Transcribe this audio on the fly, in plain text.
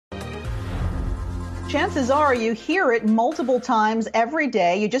Chances are you hear it multiple times every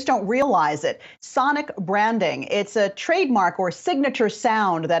day. You just don't realize it. Sonic branding. It's a trademark or signature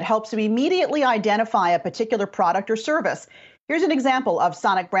sound that helps you immediately identify a particular product or service. Here's an example of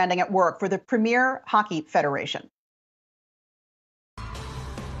sonic branding at work for the Premier Hockey Federation.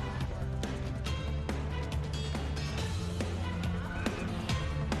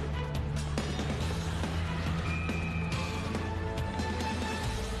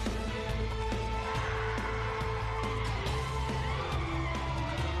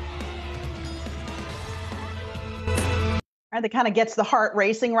 Right, that kind of gets the heart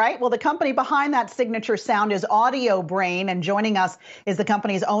racing, right? Well, the company behind that signature sound is Audiobrain, and joining us is the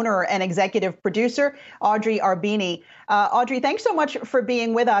company's owner and executive producer, Audrey Arbeeny. Audrey, thanks so much for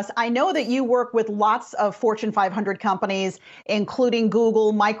being with us. I know that you work with lots of Fortune 500 companies, including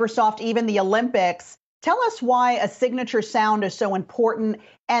Google, Microsoft, even the Olympics. Tell us why a signature sound is so important,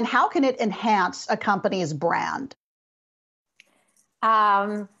 and how can it enhance a company's brand?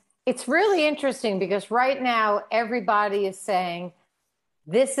 It's really interesting because right now everybody is saying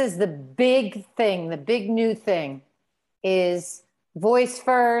this is the big thing, the big new thing is voice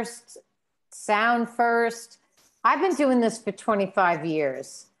first, sound first. I've been doing this for 25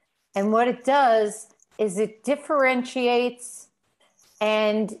 years. And what it does is it differentiates,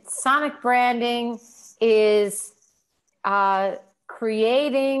 and sonic branding is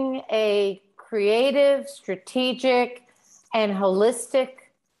creating a creative, strategic, and holistic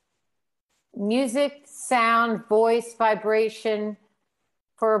music, sound, voice, vibration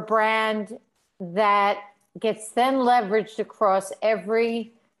for a brand that gets then leveraged across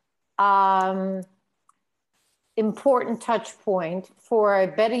every important touch point for a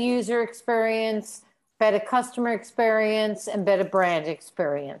better user experience, better customer experience, and better brand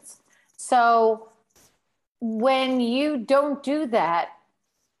experience. So when you don't do that,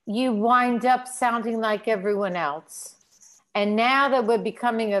 you wind up sounding like everyone else. And now that we're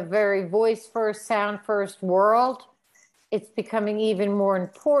becoming a very voice first, sound first world, it's becoming even more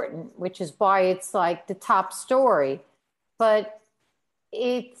important, which is why it's like the top story. But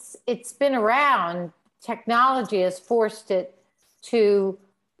it's been around. Technology has forced it to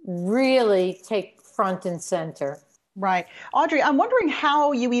really take front and center. Right. Audrey, I'm wondering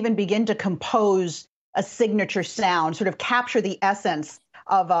how you even begin to compose a signature sound, sort of capture the essence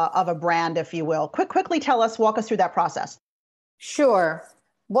of a brand, if you will. Quickly walk us through that process. Sure.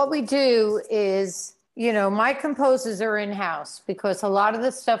 What we do is, my composers are in-house because a lot of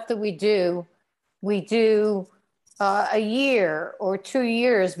the stuff that we do a year or 2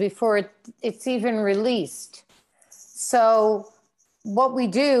 years before it's even released. So what we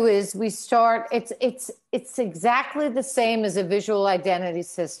do is we start, it's exactly the same as a visual identity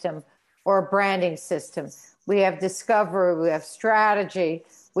system or a branding system. We have discovery, we have strategy,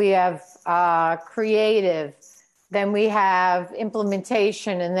 we have creative, then we have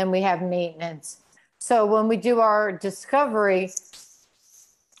implementation, and then we have maintenance. So when we do our discovery,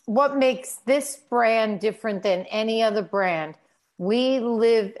 what makes this brand different than any other brand? We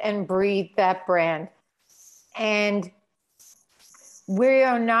live and breathe that brand. And we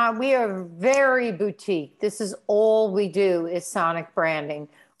are very boutique. This is all we do is sonic branding.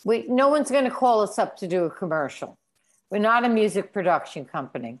 No one's going to call us up to do a commercial. We're not a music production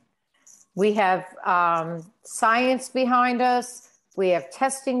company. We have science behind us, we have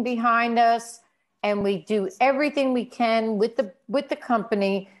testing behind us, and we do everything we can with the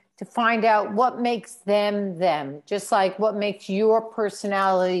company to find out what makes them, them. Just like what makes your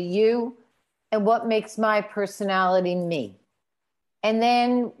personality you, and what makes my personality me. And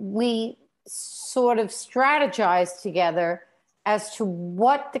then we sort of strategize together as to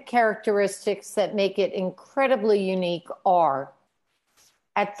what the characteristics that make it incredibly unique are.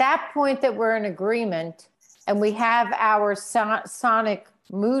 At that point that we're in agreement and we have our sonic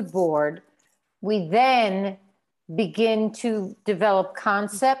mood board, we then begin to develop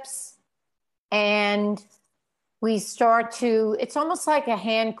concepts, and we start to, it's almost like a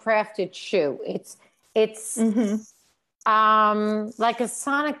handcrafted shoe. It's like a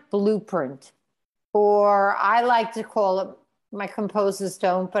sonic blueprint, or I like to call it, my composers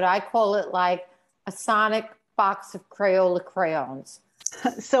don't, but I call it like a sonic box of Crayola crayons.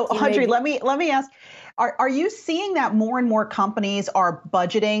 So Audrey, let me ask, are you seeing that more and more companies are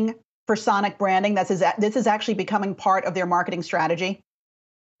budgeting for sonic branding? This is actually becoming part of their marketing strategy?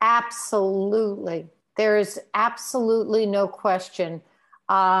 Absolutely. There is absolutely no question.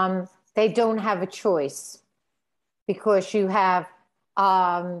 They don't have a choice because you have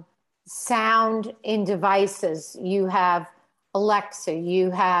sound in devices. You have Alexa.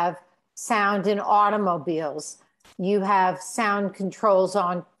 You have sound in automobiles. You have sound controls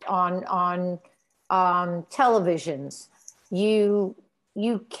on televisions. You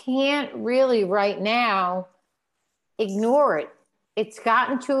can't really right now ignore it. It's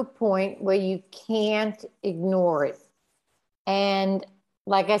gotten to a point where you can't ignore it. And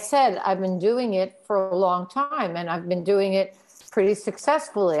like I said, I've been doing it for a long time, and I've been doing it pretty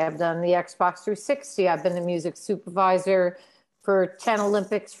successfully. I've done the Xbox 360. I've been the music supervisor for 10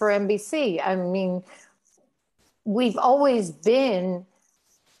 Olympics for NBC. I mean, we've always been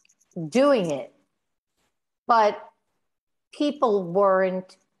doing it, but people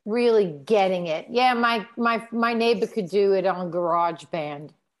weren't really getting it. Yeah, my neighbor could do it on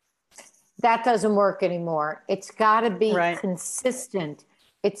GarageBand. That doesn't work anymore. It's got to be consistent.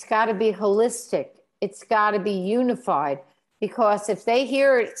 It's got to be holistic. It's got to be unified, because if they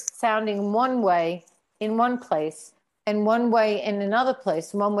hear it sounding one way in one place and one way in another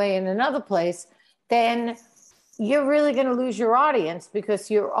place, one way in another place, then you're really going to lose your audience because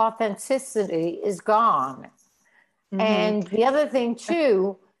your authenticity is gone. Mm-hmm. And the other thing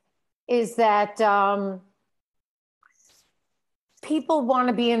too is that people want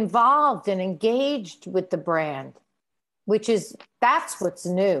to be involved and engaged with the brand, that's what's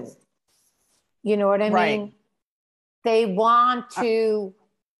new. You know what I mean? They want to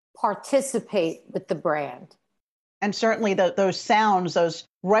participate with the brand. And certainly those sounds, those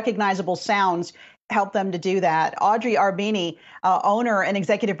recognizable sounds, help them to do that. Audrey Arbeeny, owner and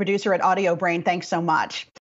executive producer at Audiobrain, thanks so much.